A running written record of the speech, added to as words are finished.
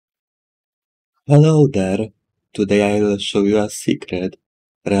Hello there. Today I'll show you a secret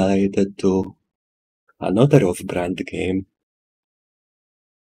related to another off-brand game,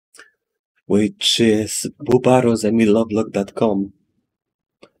 which is booba.com,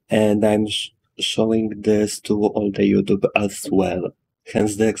 and I'm showing this to all the YouTube as well.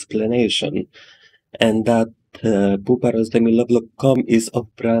 Hence the explanation. And that booba.com is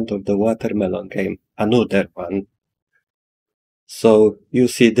off-brand of the watermelon game, another one. So you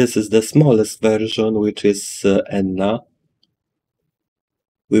see, this is the smallest version, which is Enna.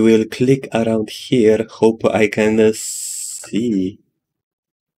 We will click around here. Hope I can see.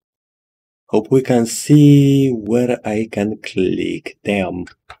 Hope we can see where I can click. Damn.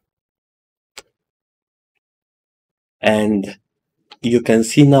 And you can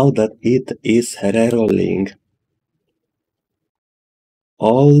see now that it is rerolling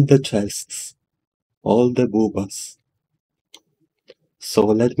all the chests, all the boobas. So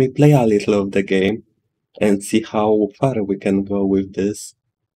let me play a little of the game and see how far we can go with this.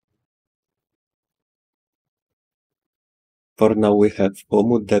 For now we have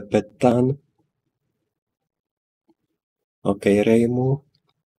Omu de Petan. Okay, Reimu.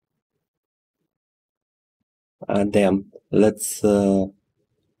 Damn. Let's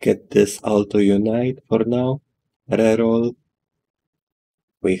get this auto unite for now. Reroll.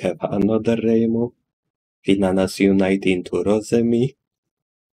 We have another Reimu. Finanas unite into Rosemi.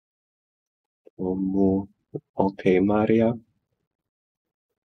 Omu. Okay, Maria.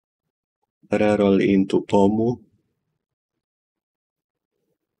 Reroll into Omu.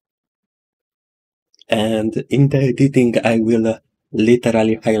 And in the editing, I will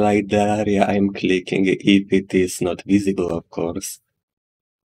literally highlight the area I'm clicking if it is not visible, of course.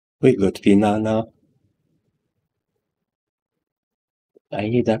 We got Finana. I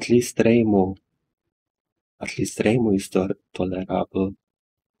need at least Reimu. At least Reimu is tolerable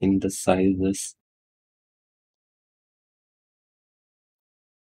in the sizes.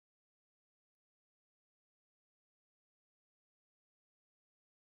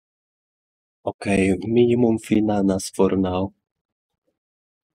 Okay, minimum Finanas for now.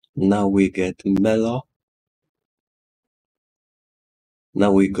 Now we get Melo.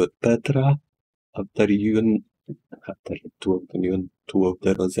 Now we got Petra. After two of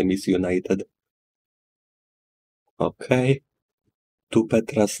the Rosemis united. Okay. Two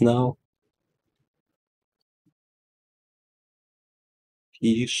Petras now.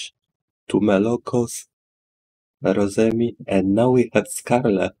 Ish. Two Melokos. Rosemi. And now we have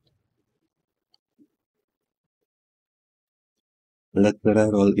Scarlet. Let's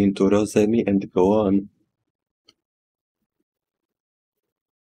reroll into Rosemi and go on.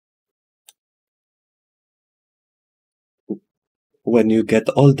 When you get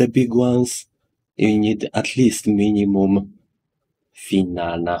all the big ones, you need at least minimum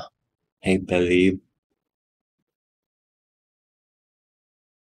Finana, I believe.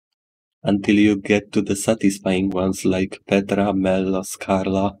 Until you get to the satisfying ones like Petra, Melo,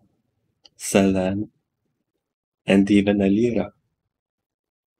 Scarla, Selen, and even Elira.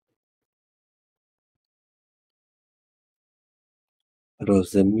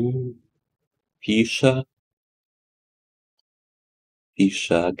 Rosemi, Pisha,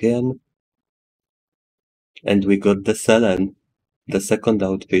 Pisha again, and we got the Selen, the second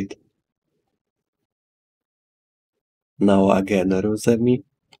outfit. Now again Rosemi.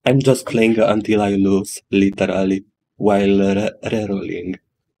 I'm just playing until I lose, literally, while rerolling.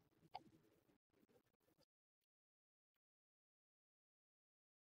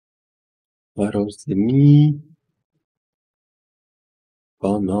 Rosemi.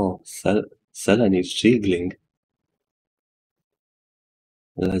 Oh no, Selen is jiggling.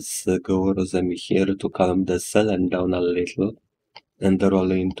 Let's go Rosemi here to calm the Selen down a little and roll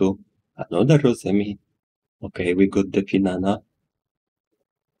into another Rosemi. Okay, we got the Finana.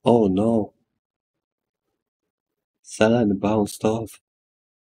 Oh no, Selen bounced off.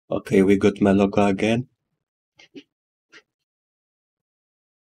 Okay, we got Meloka again.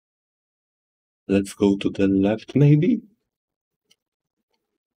 Let's go to the left maybe?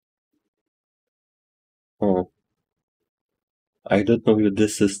 Oh, I don't know if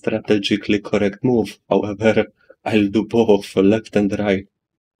this is strategically correct move. However, I'll do both left and right.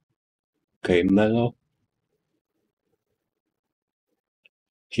 Okay, Melo.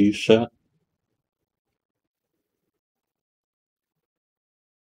 Kisha.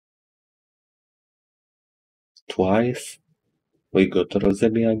 Twice. We got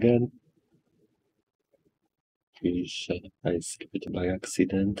Rosemi again. Kisha. I skipped by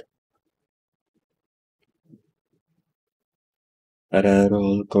accident.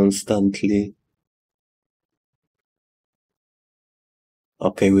 Reroll constantly.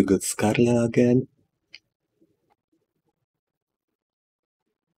 Okay, we got Scarlet again.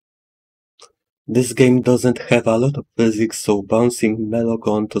 This game doesn't have a lot of physics, so bouncing Melok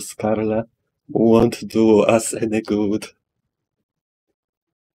onto Scarlet won't do us any good.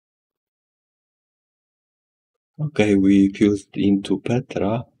 Okay, we fused into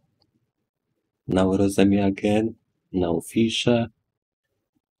Petra. Now Rosemi again. Now Fisher.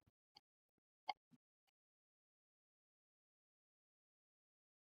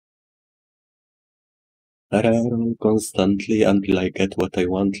 Reroll constantly until I get what I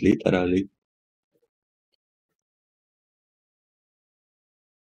want, literally.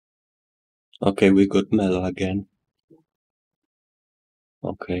 Okay, we got Melo again.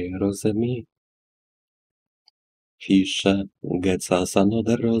 Okay, Rosemi. Fisher gets us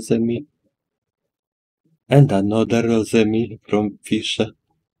another Rosemi. And another Rosemi from Fisher.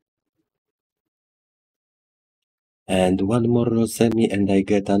 And one more Rosemi and I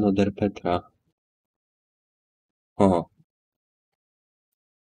get another Petra. Oh,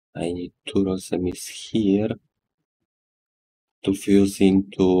 I need two Rosemis here to fuse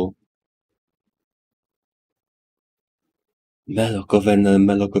into Melokov, and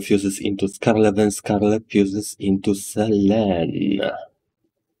Melokov fuses into Scarlet, and Scarlet fuses into Selene.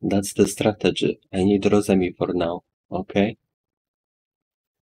 That's the strategy. I need Rosemi for now, okay?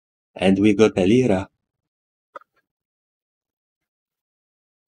 And we got Elira.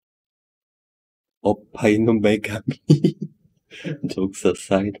 Oppaino Megami. Jokes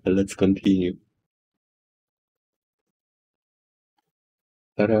aside, let's continue.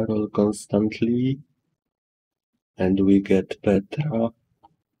 Reroll constantly. And we get Petra.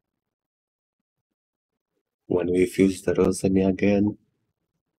 When we fuse the Rosemi again.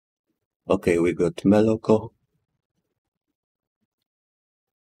 Okay, we got Meloko.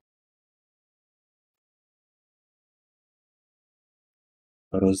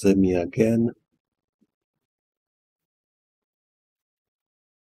 Rosemi again.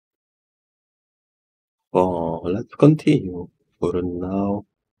 Oh, let's continue. For now,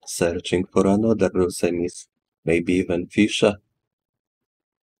 searching for another Rosemis. Maybe even Fisher.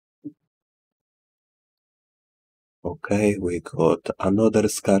 Okay, we got another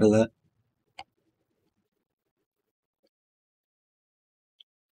Scarlet.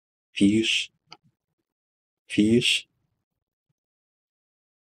 Fish. Fish.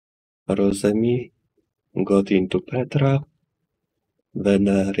 Rosemi. Got into Petra. Then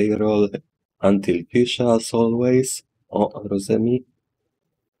reroll until Fish as always. Oh, Rosemi.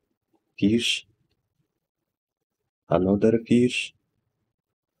 Fish. Another fish.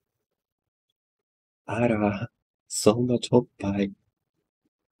 Ara. So much Oppai.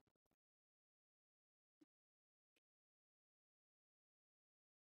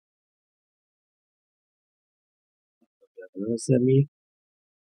 Rosemi.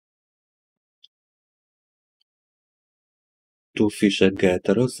 Two fish get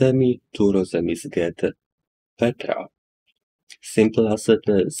Rosemi. Two Rosemis get Petra. Simple as it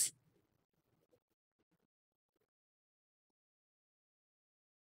is.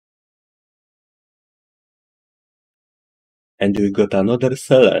 And we got another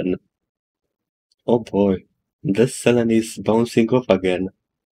Selene. Oh boy, this Selene is bouncing off again.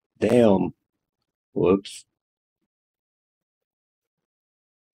 Damn. Whoops.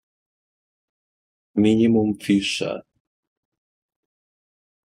 Minimum fish.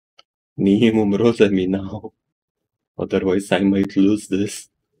 Minimum Rosemi now. Otherwise I might lose this.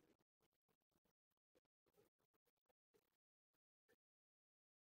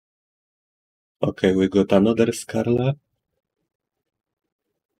 Okay, we got another Scarlet.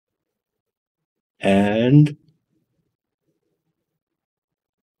 And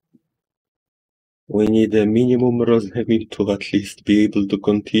we need a minimum Rosemi to at least be able to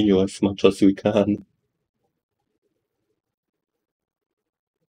continue as much as we can.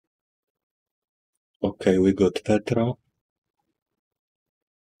 Okay, we got Petra.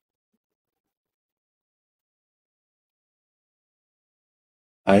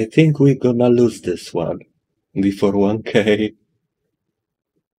 I think we're gonna lose this one. Before 1k.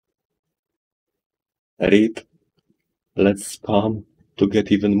 RIP. Let's spam to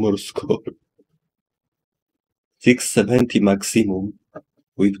get even more score. 670 maximum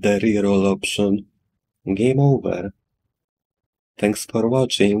with the reroll option. Game over. Thanks for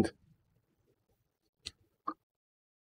watching.